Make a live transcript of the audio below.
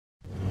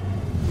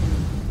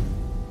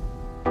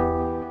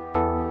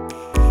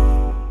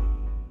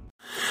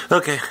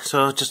Okay,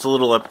 so just a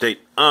little update.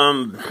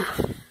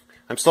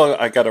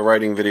 I got a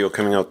writing video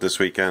coming out this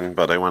weekend,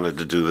 but I wanted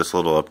to do this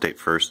little update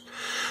first.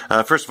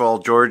 First of all,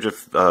 George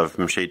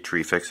from Shade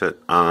Tree Fix It,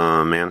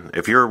 man,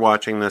 if you're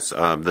watching this,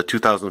 the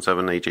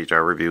 2007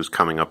 HHR review is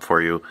coming up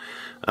for you.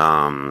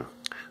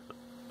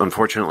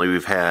 Unfortunately,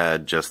 we've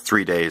had just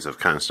 3 days of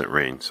constant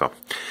rain, so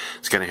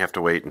it's going to have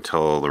to wait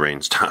until the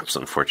rain stops,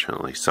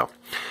 unfortunately. So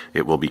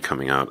it will be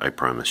coming out, I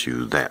promise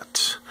you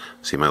that.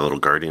 See my little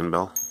guardian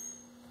bell?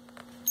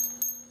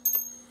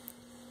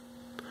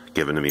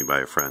 Given to me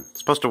by a friend. It's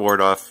supposed to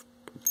ward off,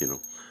 you know,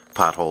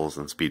 potholes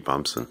and speed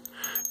bumps and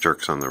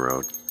jerks on the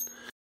road.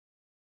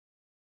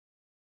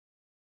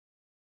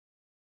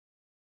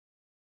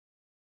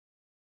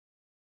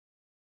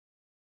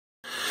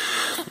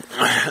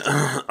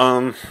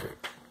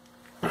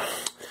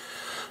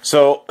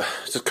 So,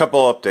 just a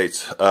couple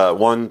updates.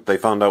 One, they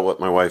found out what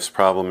my wife's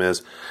problem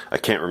is. I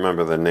can't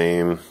remember the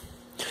name.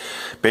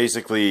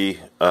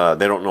 Basically,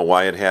 they don't know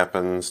why it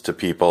happens to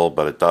people,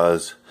 but it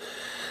does.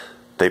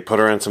 They put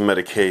her on some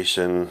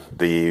medication.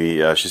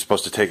 She's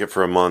supposed to take it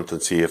for a month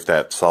and see if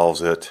that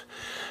solves it.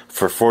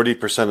 For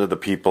 40% of the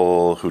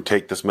people who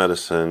take this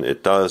medicine,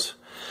 it does.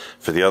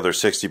 For the other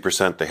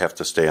 60%, they have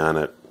to stay on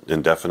it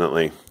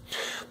indefinitely.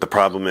 The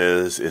problem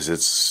is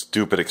it's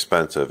stupid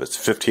expensive. It's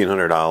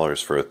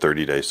 $1,500 for a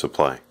 30-day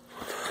supply.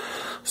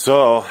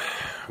 So,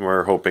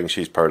 we're hoping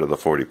she's part of the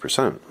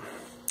 40%.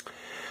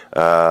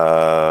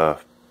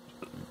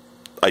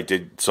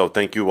 So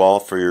thank you all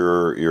for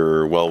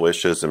your well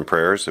wishes and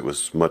prayers. It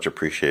was much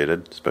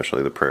appreciated,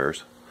 especially the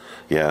prayers.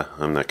 Yeah,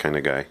 I'm that kind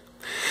of guy.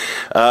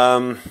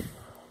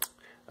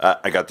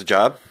 I got the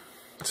job,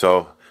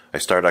 so I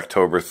start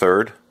October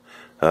 3rd.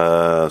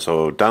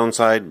 So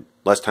downside,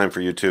 less time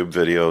for YouTube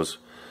videos.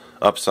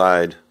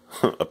 Upside,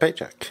 a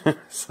paycheck.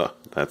 So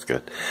that's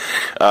good.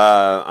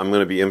 I'm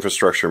going to be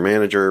infrastructure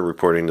manager,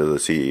 reporting to the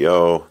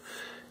CEO.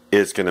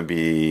 It's going to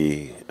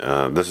be,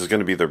 this is going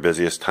to be their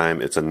busiest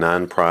time. It's a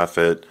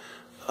non-profit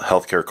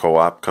healthcare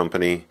co-op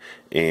company,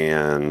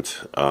 and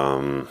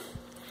the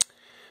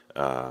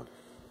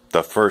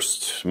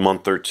first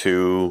month or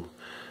two,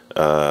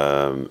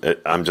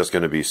 I'm just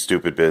going to be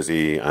stupid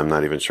busy. I'm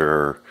not even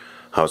sure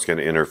how it's going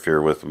to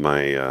interfere with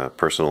my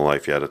personal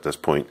life yet at this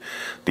point.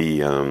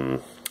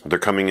 They're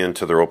coming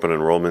into their open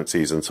enrollment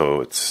season,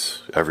 so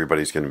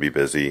everybody's going to be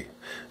busy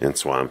and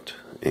swamped.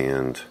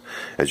 And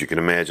as you can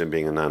imagine,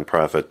 being a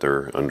non-profit,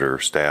 they're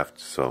understaffed.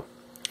 So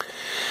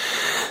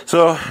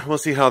we'll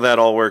see how that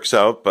all works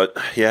out. But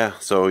yeah,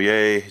 so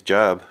yay,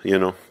 job, you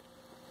know.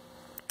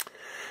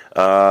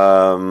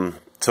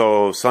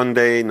 So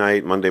Sunday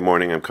night, Monday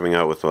morning, I'm coming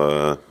out with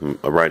a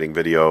writing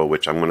video,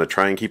 which I'm going to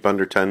try and keep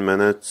under 10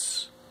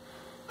 minutes.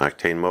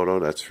 Octane Moto,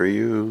 that's for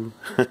you.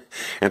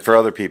 And for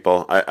other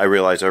people, I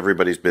realize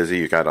everybody's busy.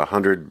 You got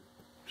 100,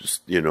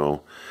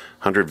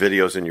 100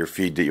 videos in your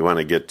feed that you want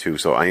to get to.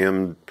 So I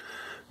am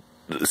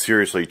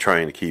seriously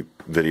trying to keep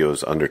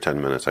videos under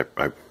 10 minutes.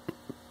 I'm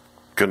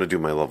going to do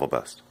my level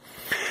best.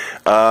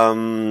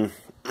 So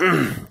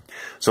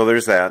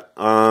there's that.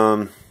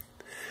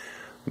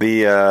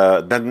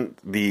 Then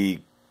the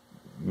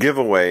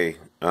giveaway,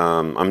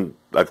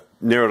 I've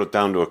narrowed it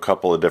down to a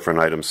couple of different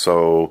items.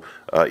 So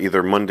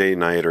either Monday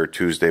night or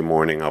Tuesday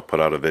morning, I'll put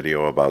out a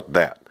video about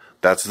that.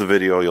 That's the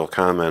video you'll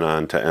comment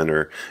on to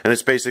enter. And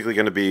it's basically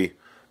going to be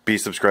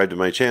subscribed to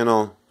my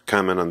channel,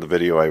 comment on the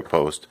video I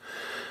post,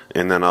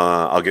 and then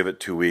I'll give it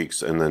 2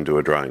 weeks and then do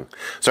a drawing.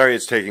 Sorry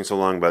it's taking so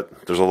long,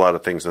 but there's a lot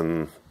of things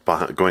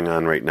going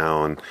on right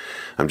now, and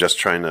I'm just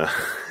trying to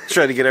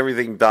get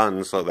everything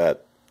done so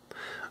that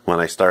when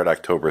I start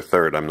October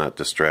 3rd, I'm not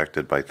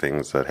distracted by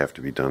things that have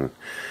to be done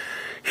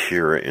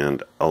here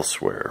and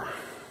elsewhere.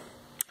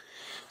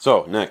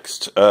 So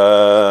next,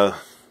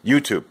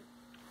 YouTube.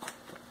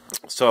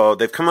 So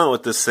they've come out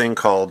with this thing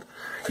called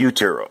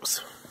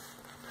YouTuros.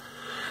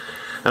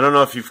 I don't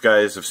know if you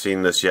guys have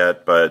seen this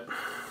yet, but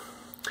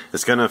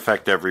it's going to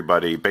affect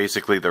everybody.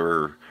 Basically,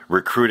 they're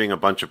recruiting a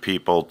bunch of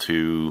people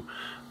to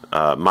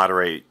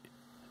moderate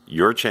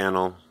your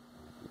channel,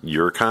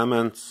 your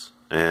comments,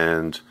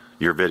 and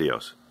your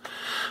videos.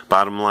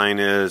 Bottom line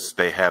is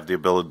they have the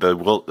ability,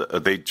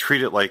 they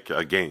treat it like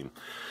a game.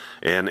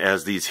 And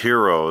as these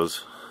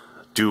heroes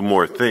do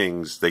more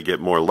things, they get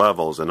more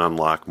levels and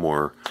unlock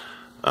more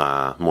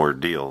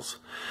deals.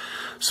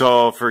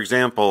 So, for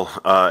example,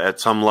 at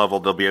some level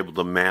they'll be able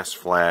to mass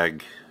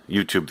flag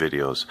YouTube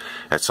videos.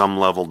 At some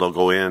level they'll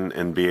go in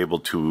and be able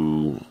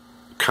to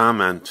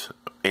comment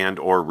and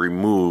or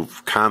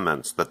remove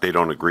comments that they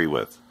don't agree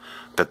with,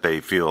 that they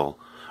feel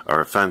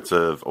are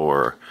offensive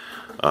or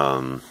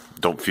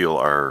don't feel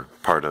are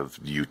part of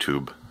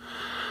YouTube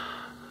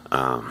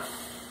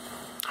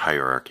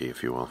hierarchy,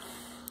 if you will.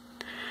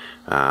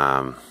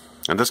 And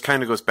this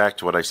kind of goes back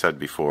to what I said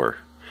before.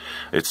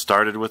 It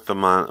started with the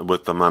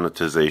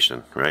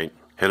monetization, right?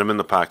 Hit them in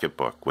the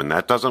pocketbook. When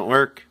that doesn't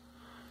work,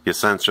 you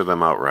censor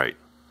them outright.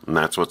 And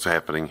that's what's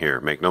happening here.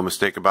 Make no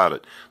mistake about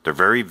it. They're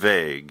very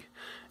vague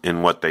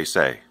in what they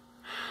say.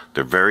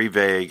 They're very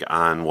vague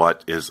on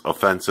what is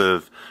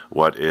offensive,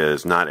 what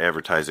is not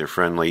advertiser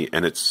friendly,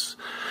 and this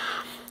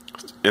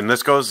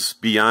goes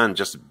beyond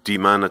just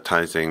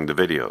demonetizing the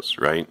videos,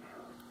 right?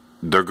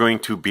 They're going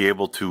to be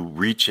able to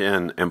reach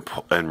in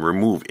and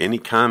remove any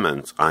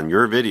comments on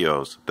your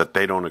videos that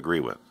they don't agree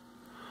with.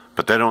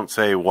 But they don't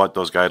say what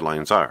those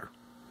guidelines are.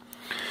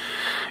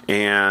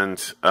 And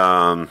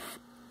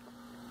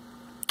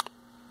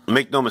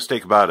make no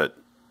mistake about it,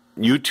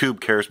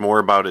 YouTube cares more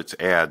about its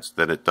ads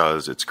than it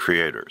does its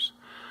creators.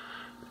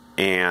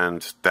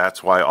 And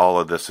that's why all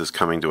of this is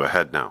coming to a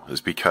head now,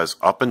 is because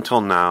up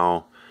until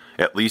now,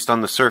 at least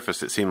on the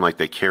surface, it seemed like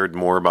they cared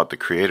more about the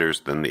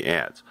creators than the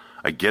ads.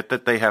 I get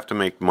that they have to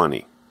make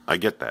money. I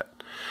get that.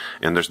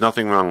 And there's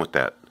nothing wrong with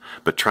that.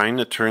 But trying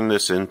to turn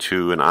this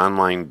into an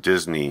online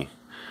Disney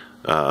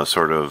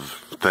sort of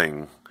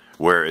thing,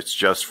 where it's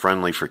just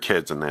friendly for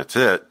kids and that's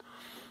it,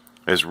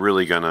 is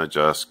really going to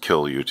just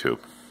kill YouTube.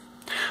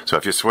 So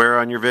if you swear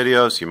on your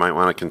videos, you might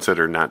want to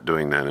consider not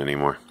doing that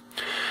anymore.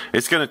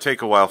 It's going to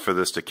take a while for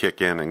this to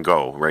kick in and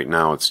go. Right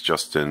now it's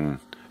just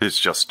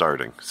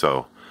starting.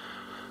 So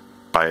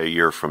by a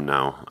year from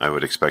now, I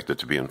would expect it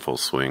to be in full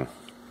swing,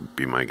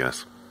 be my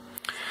guess.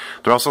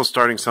 They're also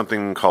starting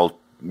something called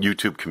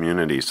YouTube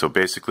Community. So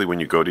basically, when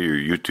you go to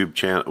your YouTube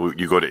channel,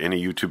 you go to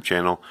any YouTube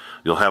channel,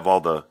 you'll have all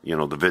the,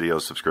 the video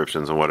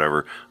subscriptions and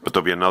whatever, but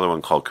there'll be another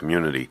one called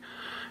Community.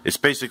 It's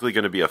basically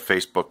going to be a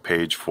Facebook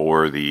page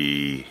for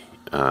the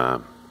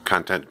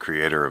content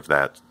creator of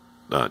that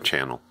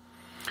channel.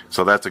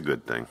 So that's a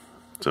good thing.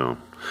 So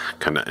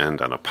kind of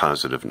end on a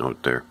positive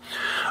note there.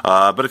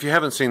 But if you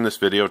haven't seen this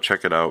video,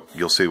 check it out.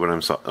 You'll see what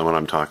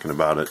I'm talking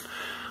about it.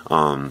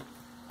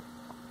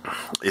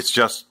 It's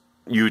just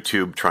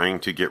YouTube trying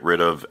to get rid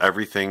of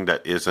everything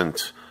that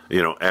isn't,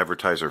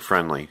 advertiser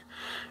friendly.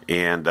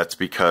 And that's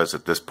because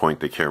at this point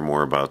they care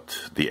more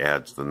about the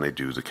ads than they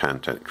do the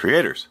content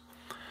creators.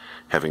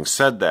 Having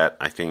said that,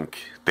 I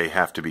think they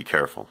have to be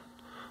careful.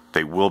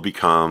 They will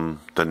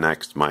become the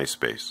next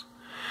MySpace.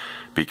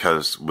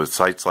 Because with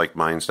sites like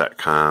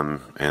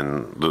Minds.com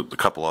and the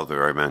couple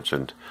other I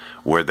mentioned,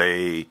 where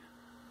they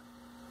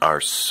are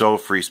so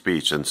free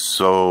speech and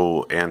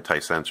so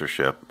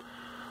anti-censorship,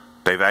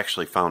 they've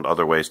actually found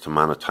other ways to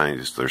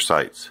monetize their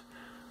sites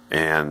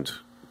and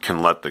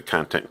can let the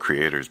content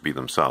creators be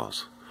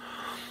themselves.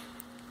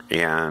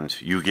 And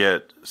you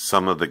get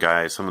some of the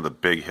guys, some of the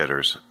big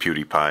hitters,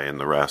 PewDiePie and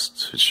the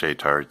rest,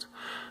 Shaytards,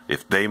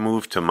 if they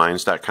move to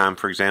Minds.com,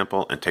 for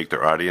example, and take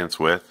their audience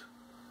with,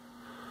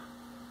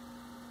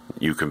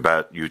 you can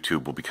bet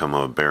YouTube will become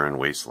a barren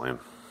wasteland.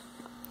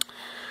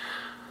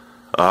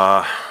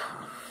 Because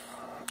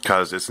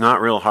it's not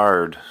real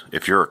hard,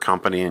 if you're a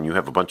company and you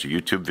have a bunch of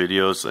YouTube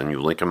videos and you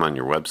link them on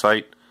your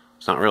website,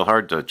 it's not real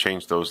hard to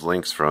change those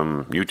links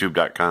from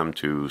youtube.com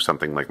to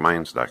something like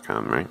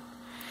minds.com, right?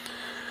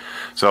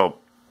 So,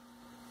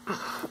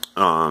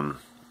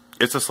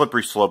 it's a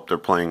slippery slope they're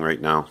playing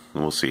right now,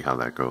 and we'll see how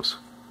that goes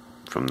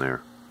from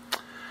there.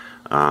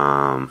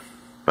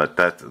 But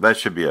that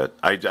should be it.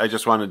 I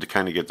just wanted to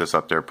kind of get this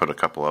up there, put a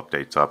couple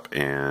updates up,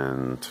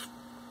 and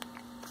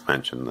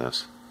mention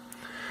this.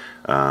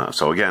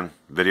 So again,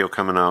 video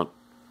coming out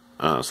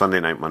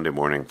Sunday night, Monday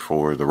morning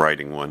for the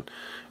writing one,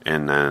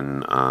 and then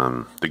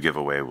the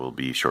giveaway will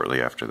be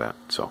shortly after that.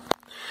 So,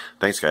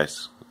 thanks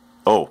guys.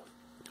 Oh,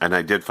 and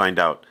I did find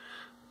out,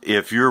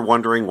 if you're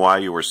wondering why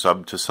you were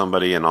subbed to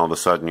somebody and all of a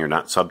sudden you're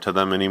not subbed to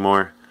them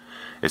anymore,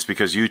 it's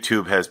because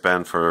YouTube has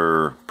been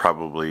for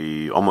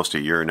probably almost a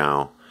year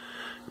now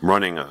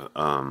running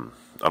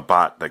a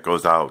bot that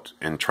goes out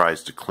and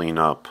tries to clean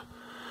up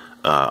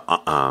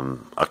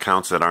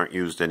accounts that aren't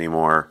used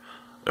anymore,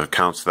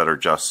 accounts that are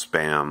just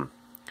spam,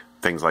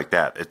 things like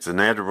that. It's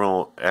an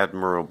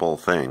admirable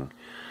thing,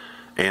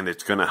 and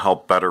it's going to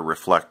help better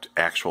reflect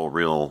actual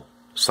real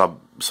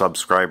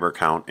subscriber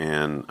count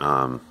and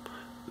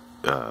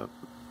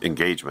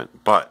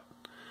engagement. But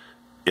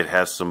it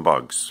has some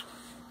bugs,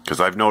 because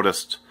I've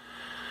noticed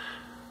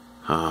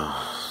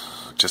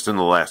just in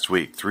the last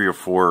week 3 or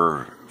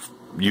 4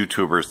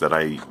 YouTubers that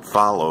I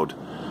followed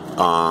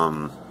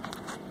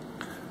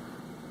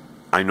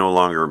I no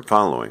longer am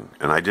following,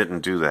 and I didn't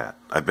do that.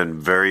 I've been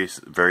very,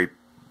 very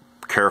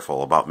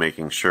careful about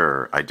making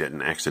sure I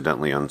didn't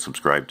accidentally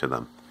unsubscribe to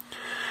them.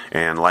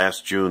 And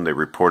last June they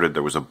reported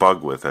there was a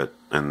bug with it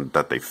and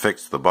that they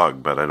fixed the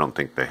bug, but I don't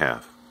think they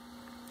have.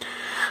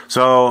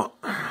 So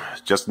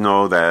just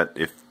know that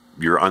if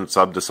you're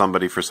unsubbed to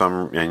somebody for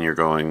some and you're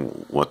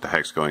going, what the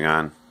heck's going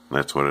on?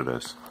 That's what it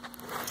is.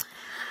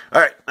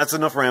 Alright, that's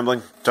enough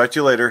rambling. Talk to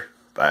you later.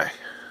 Bye.